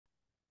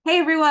Hey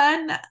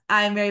everyone,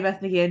 I'm Mary Beth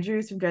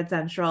McAndrews from Dread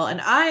Central,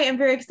 and I am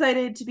very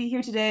excited to be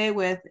here today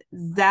with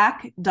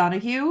Zach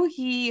Donohue.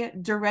 He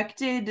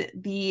directed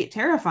the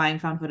terrifying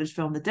found footage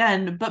film The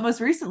Den, but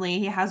most recently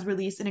he has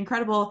released an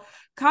incredible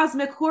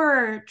cosmic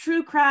horror,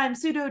 true crime,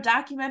 pseudo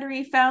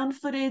documentary found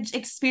footage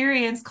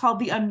experience called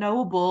The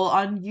Unknowable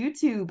on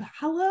YouTube.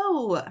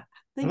 Hello.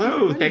 Thank you for Hello,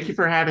 joining thank you me.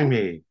 for having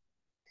me.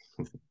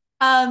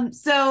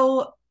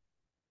 So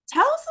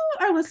tell us,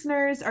 our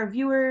listeners, our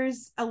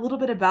viewers, a little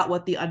bit about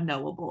what The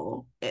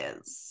Unknowable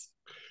is.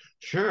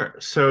 Sure.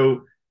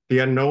 So, The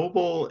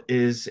Unknowable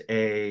is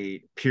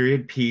a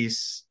period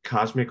piece,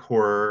 cosmic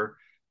horror,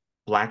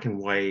 black and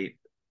white,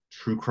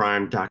 true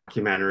crime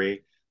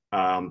documentary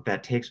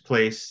that takes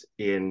place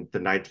in the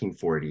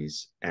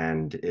 1940s.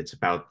 And it's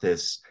about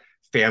this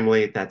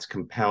family that's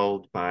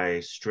compelled by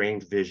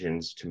strange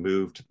visions to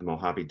move to the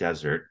Mojave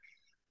Desert.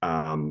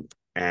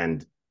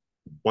 And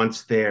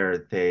once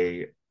there,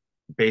 they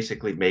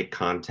basically make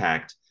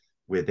contact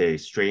with a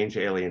strange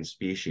alien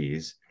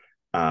species.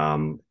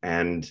 And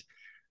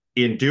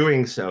in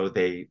doing so,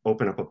 they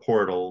open up a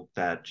portal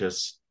that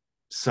just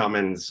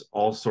summons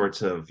all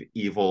sorts of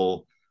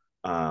evil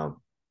uh,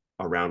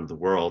 around the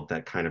world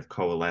that kind of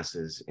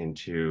coalesces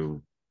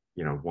into,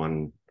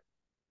 one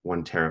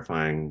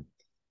terrifying,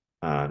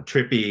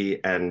 trippy,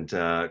 and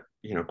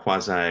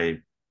quasi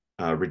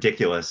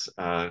ridiculous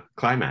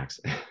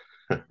climax.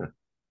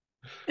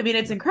 I mean,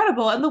 it's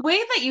incredible. And the way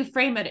that you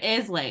frame it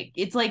is like,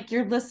 it's like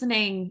you're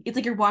listening, it's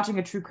like you're watching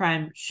a true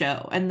crime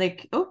show. And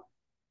like, oh,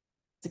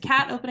 it's a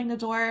cat opening the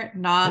door,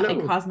 not a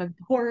Hello. cosmic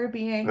horror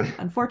being,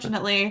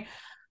 unfortunately.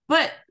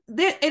 But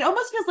it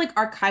almost feels like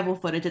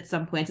archival footage at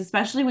some points,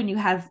 especially when you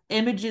have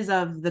images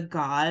of the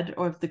god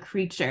or of the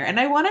creature. And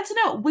I wanted to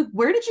know,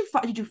 where did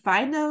you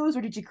find those,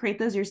 or did you create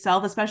those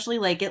yourself? Especially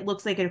like it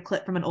looks like a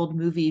clip from an old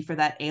movie for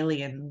that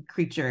alien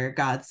creature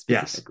god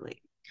Yes.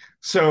 specifically.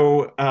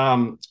 So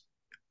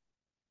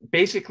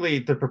basically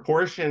the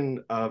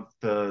proportion of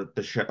the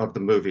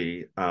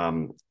movie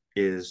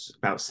is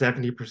about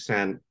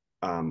 70%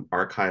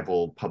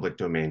 archival public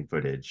domain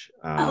footage.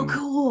 Oh,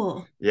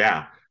 cool.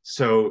 Yeah,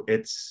 so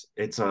it's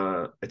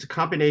a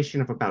combination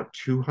of about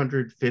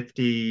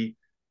 250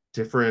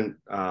 different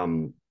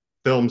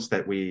films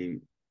that we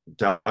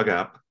dug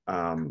up,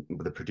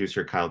 the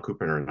producer Kyle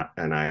Cooper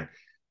and I,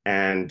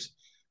 and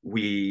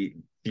we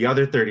the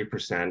other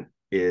 30%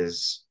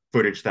 is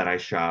footage that I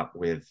shot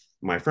with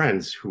my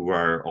friends who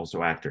are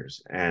also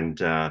actors. And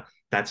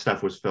that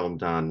stuff was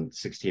filmed on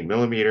 16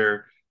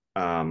 millimeter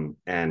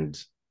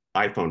and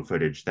iPhone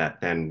footage that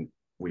then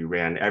we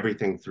ran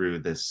everything through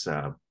this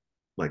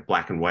like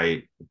black and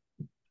white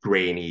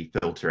grainy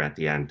filter at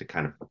the end to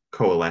kind of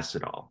coalesce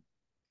it all.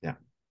 Yeah.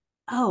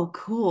 Oh,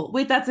 cool.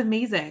 Wait, that's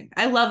amazing.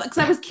 I love it because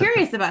I was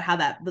curious about how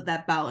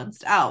that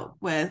balanced out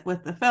with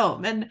the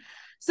film. And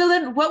so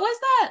then what was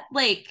that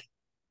like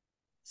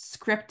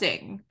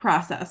scripting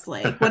process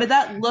like? What did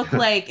that look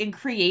like in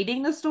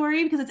creating the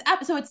story? Because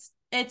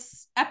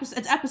it's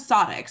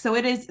episodic. So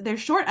it is there's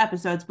short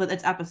episodes, but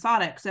it's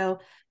episodic. So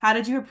how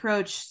did you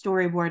approach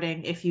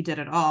storyboarding if you did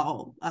at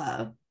all?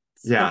 The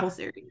Yeah. whole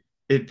series.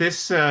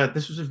 This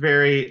was a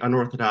very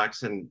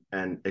unorthodox and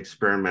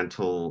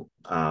experimental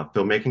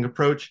filmmaking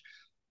approach.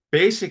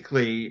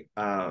 Basically,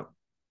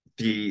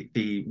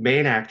 the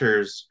main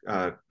actors,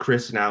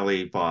 Chris and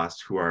Ali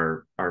Voss, who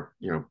are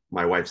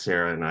my wife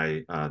Sarah and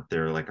I,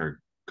 they're like our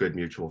good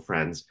mutual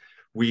friends.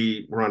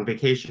 We were on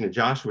vacation in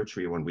Joshua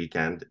Tree one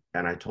weekend,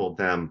 and I told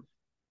them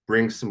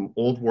bring some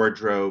old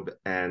wardrobe,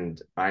 and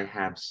I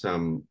have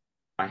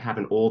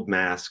an old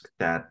mask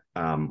that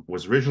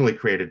was originally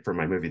created for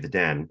my movie The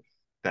Den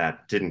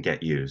that didn't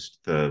get used.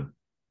 Oh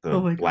The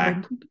my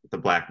black God. the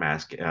black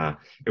mask. It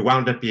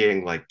wound up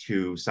being like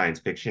too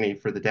science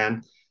fictiony for The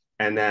Den.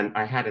 And then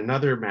I had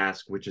another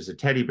mask, which is a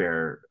teddy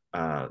bear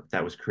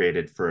that was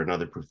created for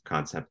another proof of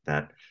concept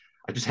that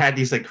I just had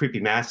these like creepy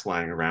masks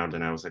lying around,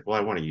 and I was like, well,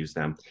 I want to use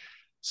them.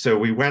 So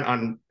we went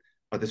on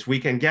this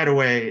weekend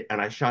getaway,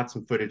 and I shot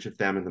some footage of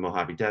them in the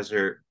Mojave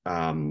Desert.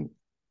 And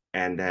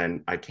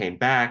then I came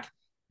back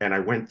and I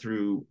went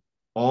through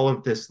all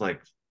of this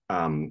like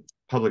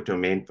public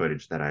domain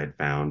footage that I had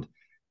found.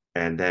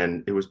 And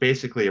then it was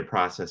basically a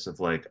process of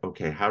like,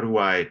 okay, how do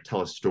I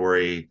tell a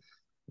story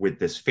with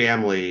this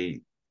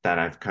family that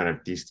I've kind of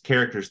these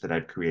characters that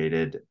I've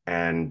created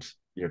and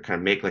kind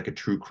of make like a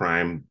true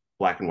crime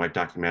black and white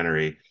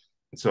documentary.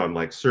 And so I'm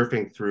like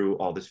surfing through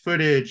all this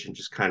footage and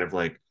just kind of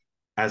like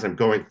as I'm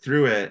going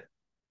through it,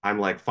 I'm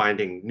like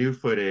finding new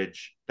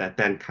footage that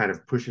then kind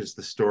of pushes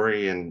the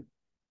story in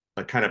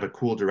a kind of a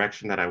cool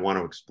direction that I want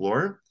to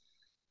explore.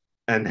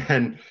 And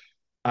then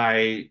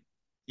I,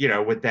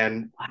 would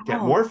then get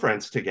more Wow.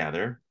 friends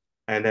together,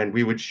 and then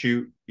we would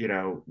shoot,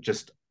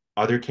 just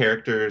other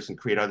characters and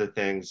create other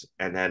things.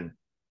 And then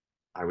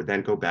I would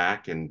then go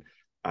back and,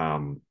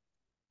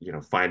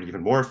 find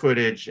even more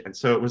footage. And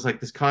so it was like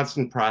this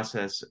constant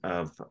process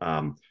of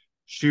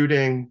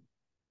shooting,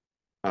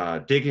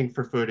 digging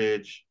for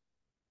footage,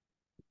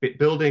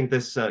 building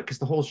this because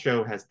the whole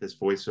show has this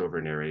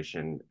voiceover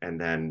narration, and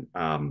then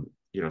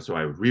so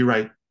I would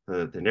rewrite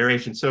the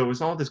narration. So it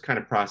was all this kind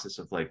of process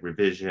of like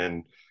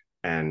revision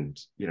and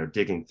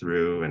digging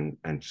through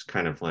and just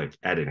kind of like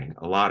editing,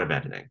 a lot of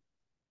editing.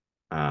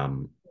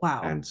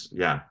 Wow. And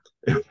yeah.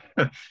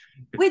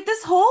 Wait,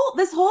 this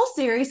whole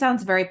series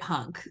sounds very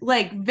punk,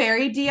 like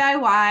very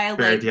DIY,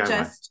 Very like DIY.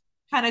 just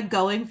kind of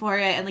going for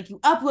it, and like you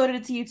uploaded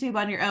it to YouTube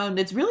on your own.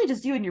 It's really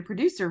just you and your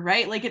producer,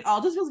 right? Like it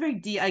all just feels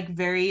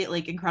very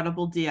like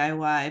incredible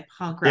DIY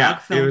punk Yeah,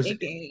 rock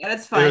filmmaking at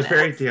its it was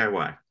very finest.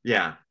 DIY.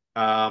 Yeah.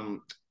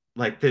 Um,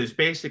 like there's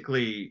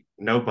basically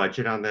no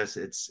budget on this.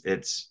 It's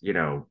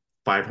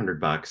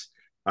 $500.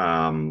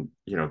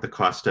 The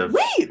cost of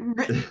Wait,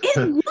 it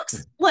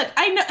looks like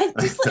I know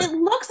it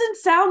looks and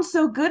sounds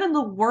so good in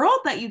the world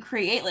that you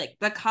create, like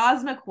the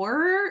cosmic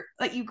horror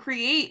that you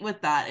create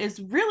with that is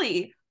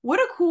really what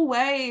a cool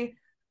way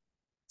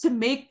to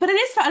make, but it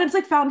is found, it's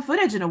like found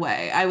footage in a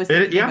way. I was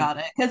thinking yeah, about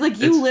it because like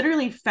you it's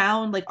literally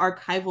found like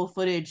archival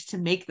footage to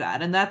make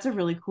that, and that's a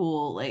really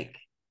cool, like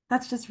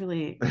that's just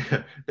really,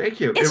 thank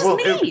you. it's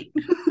just neat.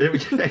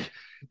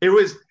 It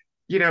was,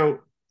 you know,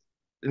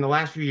 in the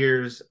last few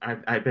years,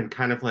 I've been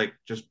kind of like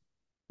just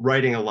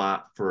writing a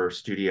lot for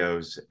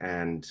studios,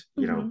 and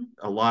Mm-hmm.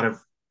 a lot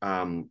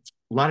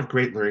of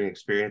great learning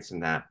experience in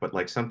that. But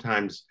like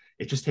sometimes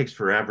it just takes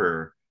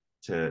forever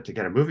to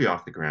get a movie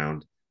off the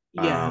ground.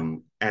 Yeah.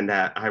 And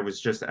that I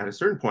was just at a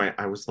certain point,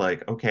 I was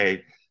like,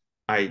 okay,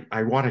 I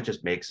want to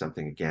just make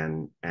something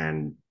again,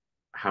 and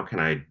how can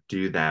I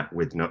do that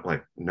with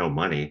no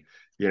money,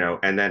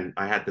 And then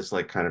I had this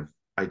like kind of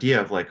idea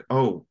of like,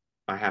 oh,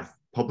 I have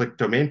public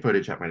domain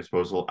footage at my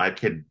disposal. I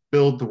could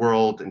build the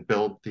world and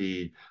build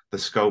the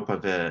scope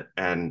of it,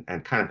 and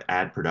kind of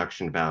add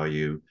production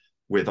value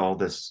with all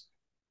this,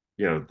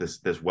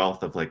 this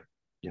wealth of like,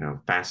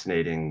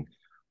 fascinating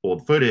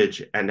old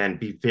footage, and then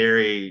be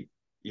very,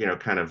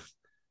 kind of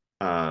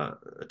uh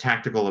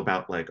tactical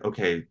about like,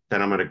 okay,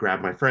 then I'm going to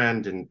grab my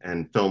friend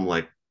and film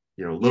like,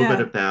 a little bit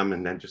Yeah. of them,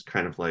 and then just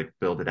kind of like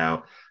build it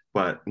out.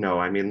 But no,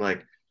 I mean,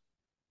 like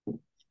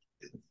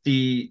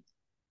the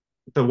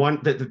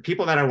the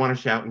people that I want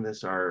to shout in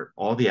this are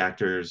all the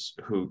actors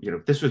who,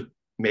 this was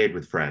made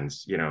with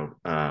friends, Yeah.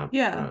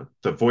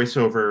 the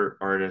voiceover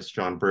artist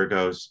John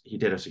Burgos, he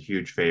did us a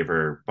huge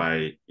favor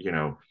by,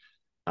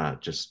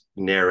 just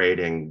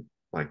narrating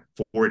like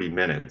 40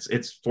 minutes.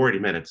 It's 40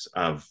 minutes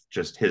of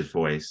just his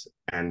voice.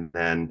 And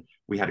then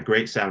we had a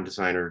great sound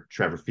designer,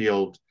 Trevor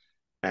Field,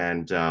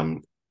 and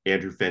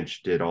Andrew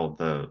Finch did all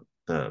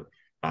the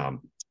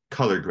um,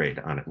 color grade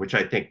on it, which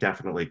I think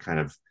definitely kind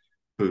of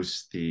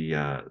boosts the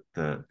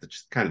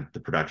just kind of the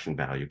production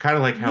value. Kind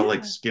of like how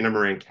like Yeah.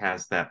 Skinamarink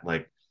has that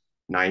like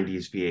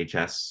 90s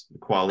VHS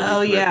quality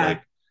Oh to it. yeah.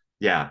 Like,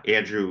 yeah,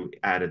 Andrew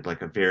added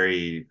like a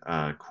very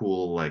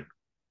cool, like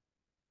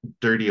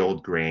dirty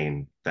old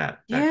grain that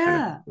kind of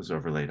Yeah. was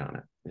overlaid on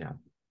it. Yeah.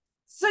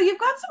 So you've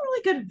got some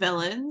really good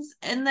villains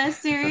in this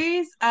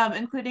series,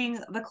 including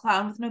the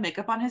clown with no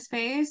makeup on his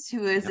face,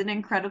 who is Yep. an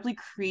incredibly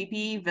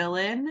creepy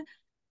villain.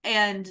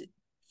 And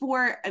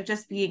for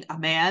just being a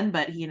man,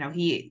 but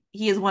he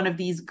is one of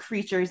these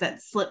creatures that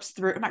slips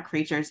through, not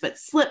creatures, but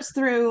slips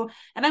through.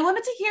 And I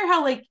wanted to hear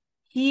how like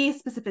he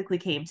specifically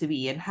came to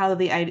be and how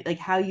like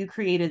how you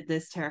created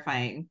this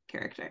terrifying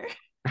character.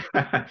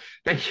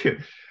 Thank you.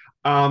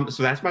 So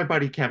that's my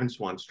buddy Kevin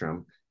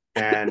Swanstrom,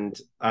 and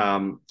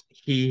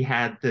he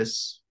had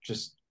this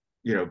just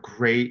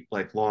great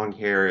like long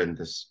hair and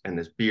this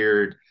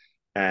beard,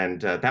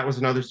 and that was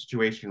another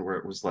situation where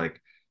it was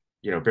like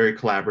very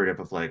collaborative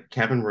of like,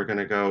 Kevin, we're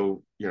gonna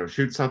go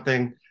shoot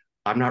something.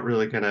 I'm not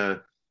really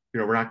gonna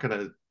we're not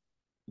gonna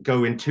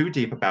go in too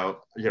deep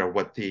about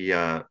what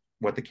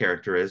the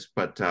character is,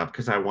 but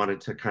because I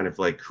wanted to kind of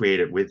like create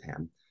it with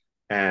him,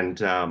 and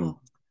Cool.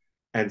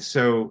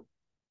 so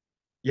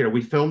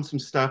we filmed some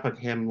stuff of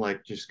him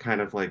like just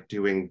kind of like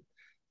doing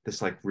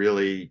this like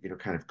really,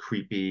 kind of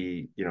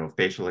creepy,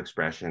 facial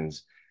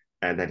expressions.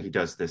 And then he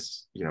does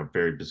this,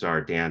 very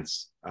bizarre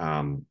dance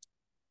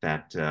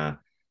that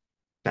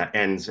that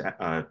ends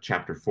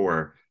chapter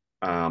 4.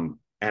 And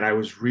I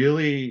was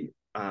really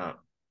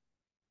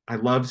I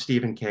love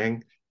Stephen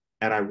King,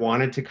 and I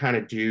wanted to kind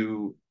of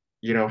do,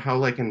 how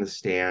like in The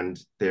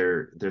Stand,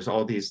 there's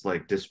all these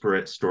like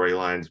disparate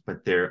storylines,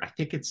 but I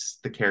think it's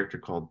the character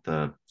called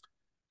the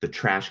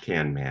trash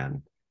can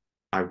man.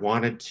 I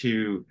wanted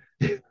to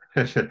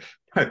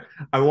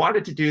I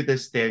wanted to do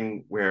this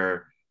thing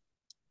where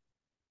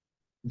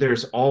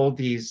there's all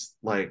these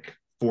like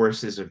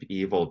forces of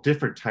evil,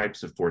 different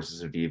types of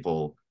forces of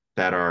evil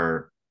that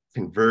are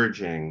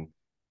converging,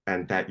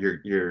 and that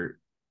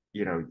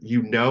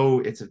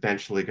it's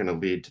eventually going to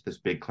lead to this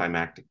big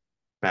climactic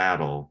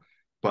battle.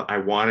 But I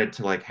wanted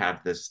to like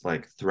have this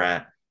like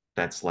threat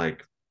that's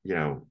like,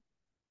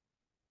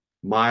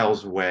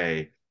 miles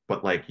away,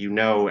 but like,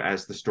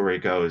 as the story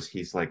goes,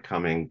 he's like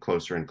coming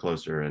closer and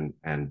closer, and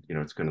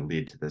it's going to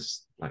lead to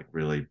this like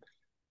really,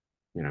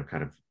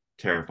 kind of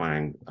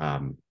terrifying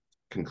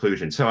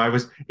conclusion. So it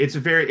was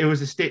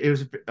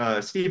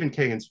a Stephen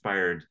King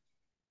inspired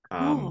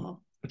Cool.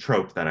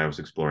 trope that I was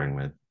exploring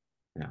with.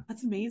 Yeah.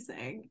 That's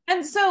amazing.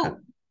 And so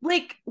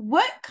like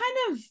what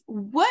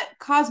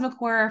cosmic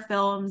horror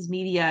films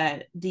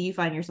media do you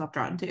find yourself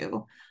drawn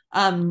to?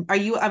 I'm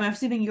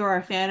assuming you're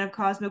a fan of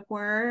cosmic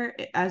horror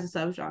as a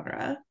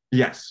subgenre.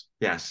 Yes,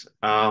 yes.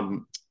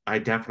 I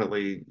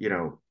definitely,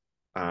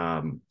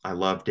 I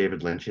love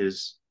David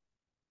Lynch's.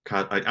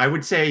 I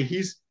would say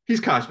he's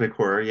cosmic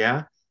horror,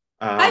 yeah.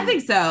 I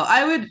think Um, so.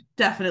 I would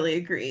definitely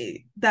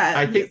agree that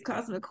I he is think,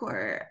 cosmic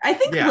horror. I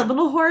think yeah,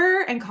 liminal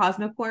horror and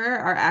cosmic horror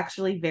are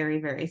actually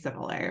very, very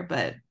similar,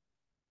 but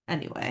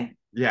anyway.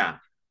 yeah.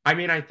 I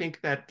mean, I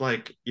think that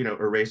like,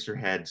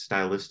 Eraserhead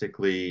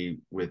stylistically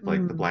with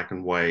like the Mm, black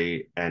and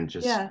white and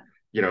just, yeah.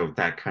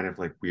 that kind of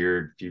like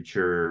weird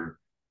future,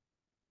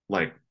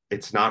 like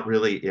it's not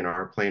really in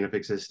our plane of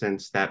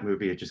existence. That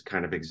movie, it just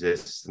kind of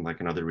exists in like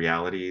another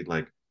reality.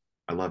 Like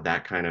I love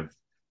that kind of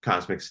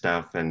cosmic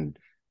stuff. And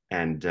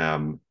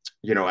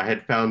I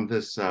had found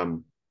this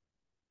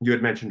you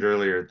had mentioned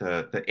earlier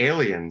the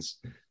aliens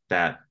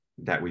that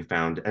we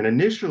found. And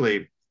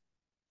initially,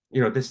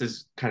 this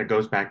is kind of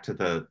goes back to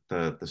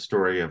the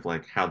story of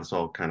like how this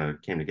all kind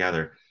of came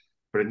together.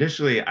 But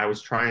initially, I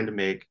was trying to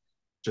make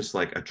just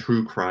like a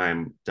true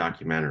crime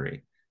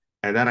documentary,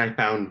 and then I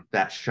found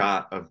that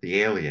shot of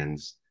the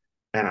aliens,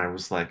 and I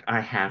was like, I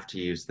have to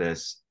use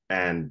this.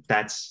 And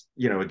that's,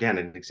 again,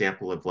 an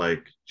example of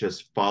like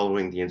just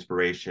following the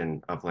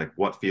inspiration of like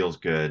what feels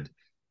good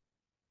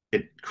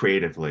it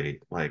creatively.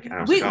 Like, and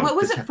I was like, Wait, oh, what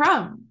was this it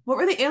from? What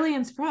were the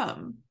aliens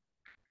from?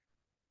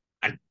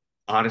 I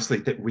honestly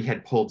that we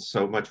had pulled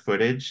so much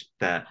footage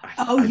that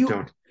Oh, I you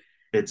don't.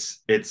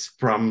 It's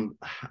from.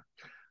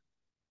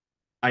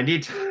 I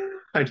need to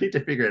I need to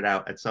figure it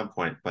out at some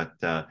point. But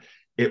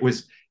it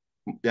was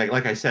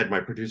like I said, my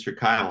producer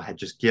Kyle had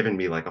just given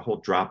me like a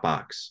whole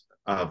Dropbox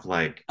of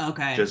like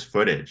okay. just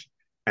footage.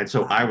 And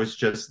so I Wow. was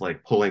just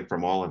like pulling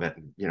from all of it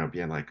and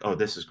being like, oh,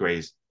 this is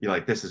great. You're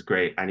like, this is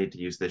great. I need to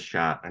use this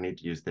shot. I need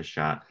to use this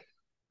shot.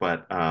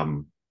 But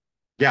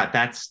yeah,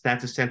 that's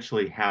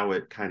essentially how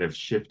it kind of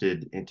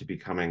shifted into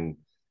becoming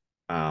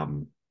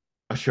um,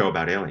 a show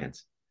about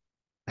aliens.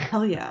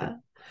 Hell yeah.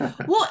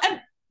 Well,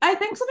 and I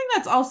think something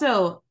that's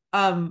also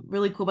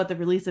really cool about the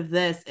release of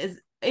this is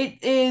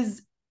it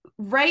is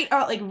right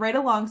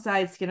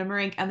alongside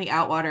Skinamarink and the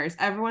Outwaters.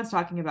 Everyone's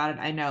talking about it,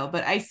 I know,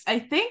 but I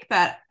think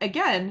that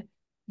again,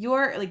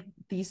 your like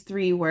these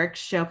three works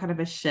show kind of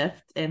a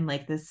shift in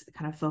like this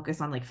kind of focus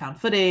on like found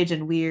footage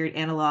and weird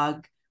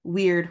analog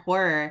weird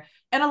horror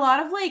and a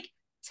lot of like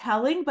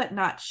telling but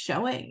not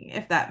showing,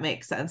 if that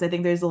makes sense. I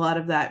think there's a lot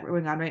of that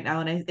going on right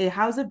now. And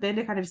how's it been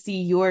to kind of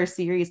see your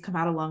series come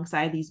out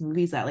alongside these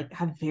movies that like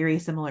have very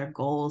similar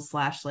goals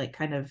slash like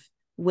kind of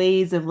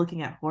ways of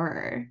looking at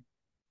horror?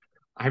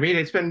 I mean,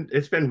 it's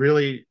been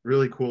really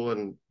really cool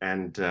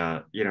and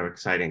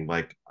exciting.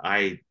 Like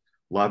I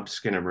loved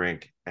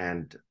Skinamarink,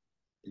 and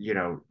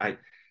I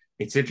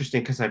it's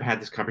interesting because I've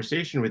had this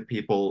conversation with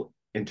people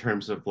in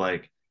terms of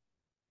like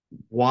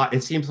why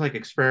it seems like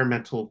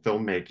experimental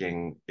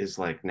filmmaking is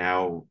like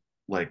now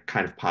like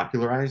kind of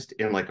popularized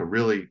in like a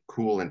really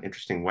cool and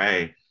interesting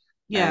way.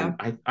 Yeah.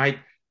 And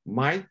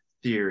my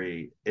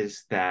theory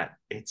is that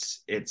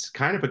it's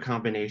kind of a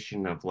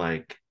combination of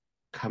like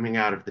coming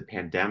out of the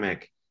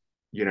pandemic,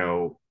 you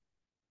know,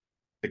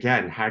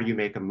 again, how do you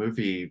make a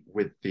movie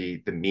with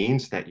the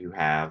means that you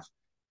have?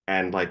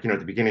 And like, at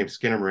the beginning of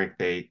Skinamarink,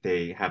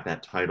 they have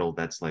that title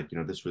that's like,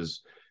 this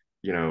was,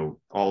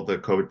 all the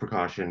COVID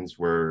precautions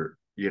were,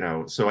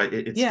 so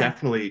it's Yeah.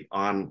 definitely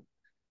on,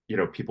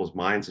 people's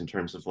minds in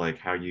terms of like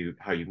how you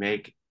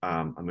make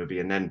a movie.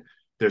 And then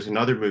there's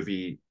another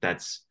movie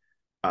that's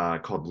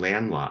called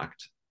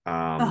Landlocked,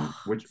 Oh,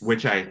 which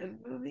such a I good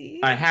I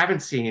movie.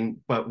 haven't seen,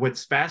 but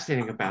what's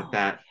fascinating about Oh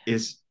that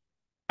is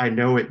I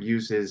know it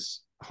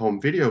uses home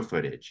video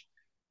footage.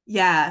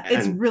 yeah,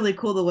 it's And really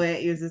cool the way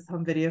it uses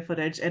home video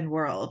footage in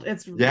World.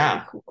 It's really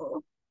yeah,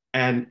 cool.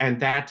 and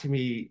that to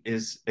me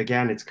is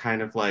again, it's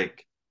kind of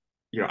like,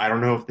 I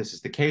don't know if this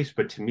is the case,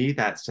 but to me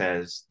that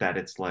says that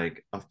it's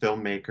like a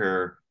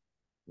filmmaker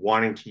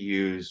wanting to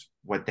use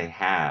what they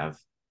have,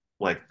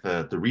 like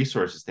the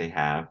resources they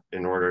have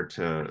in order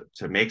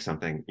to make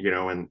something,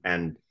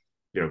 and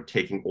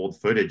taking old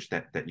footage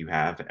that you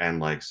have and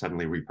like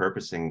suddenly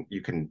repurposing,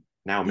 you can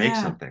now make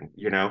Yeah. something,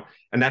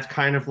 and that's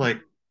kind of like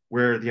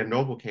where the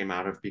Unknowable came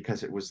out of,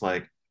 because it was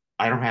like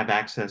I don't have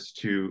access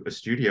to a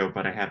studio,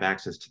 but I have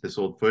access to this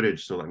old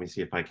footage, so let me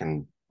see if I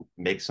can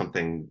make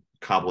something,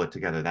 cobble it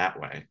together that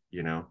way.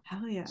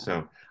 Hell yeah.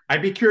 So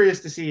I'd be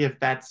curious to see if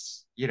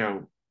that's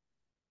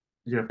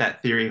if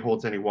that theory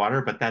holds any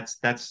water, but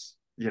that's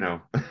Yeah.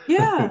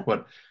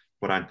 what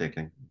I'm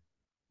thinking.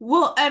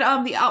 Well,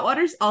 and the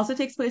Outwaters also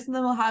takes place in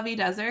the Mojave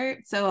Desert,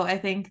 so I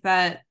think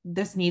that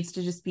this needs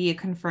to just be a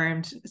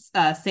confirmed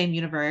same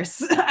universe.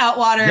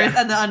 Outwaters Yeah,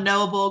 and the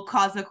unknowable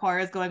cosmic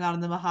horrors going on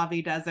in the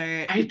Mojave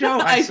Desert. I know.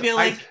 I feel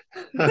I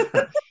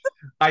like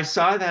I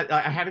saw that.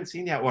 I haven't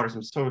seen the Outwaters.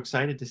 I'm so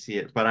excited to see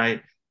it, but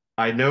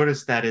I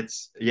noticed that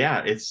it's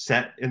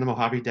set in the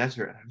Mojave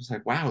Desert. And I was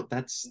like, wow,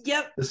 that's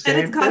Yep. the And it's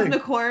same thing.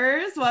 cosmic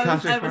horrors. So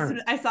Cosmic Heart.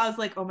 I was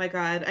like, oh my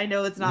God, I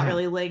know it's not Yeah.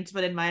 really linked,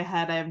 but in my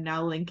head, I am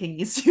now linking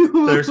They're these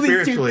two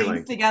spiritually things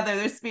linked. together.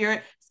 They're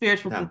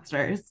spiritual Yeah.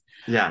 sisters.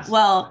 Yes. I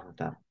Well, love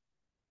that.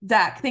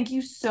 Zach, thank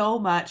you so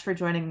much for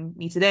joining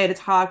me today to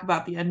talk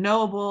about the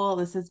Unknowable.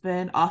 This has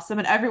been awesome.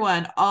 And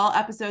everyone, all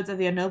episodes of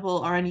the Unknowable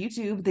are on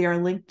YouTube. They are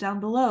linked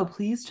down below.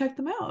 Please check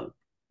them out.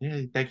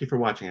 Yeah. Thank you for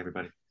watching,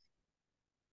 everybody.